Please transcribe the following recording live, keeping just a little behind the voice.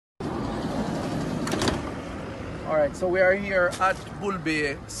Alright, so we are here at Bull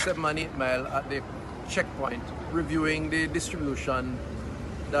Bay 7 and 8 Mile at the checkpoint, reviewing the distribution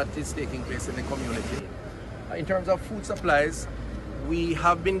that is taking place in the community. In terms of food supplies, we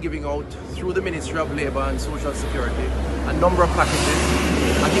have been giving out through the Ministry of Labour and Social Security a number of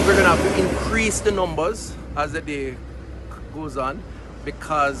packages. I think we're going to have to increase the numbers as the day goes on,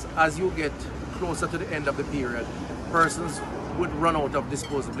 because as you get closer to the end of the period, persons would run out of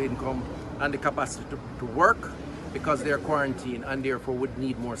disposable income and the capacity to work because they are quarantined and therefore would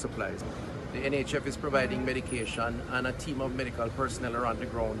need more supplies. The NHF is providing medication and a team of medical personnel around the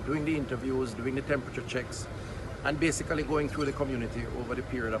ground, doing the interviews, doing the temperature checks, and basically going through the community over the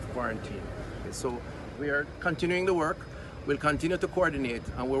period of quarantine. So we are continuing the work. We'll continue to coordinate,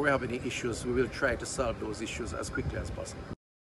 and where we have any issues, we will try to solve those issues as quickly as possible.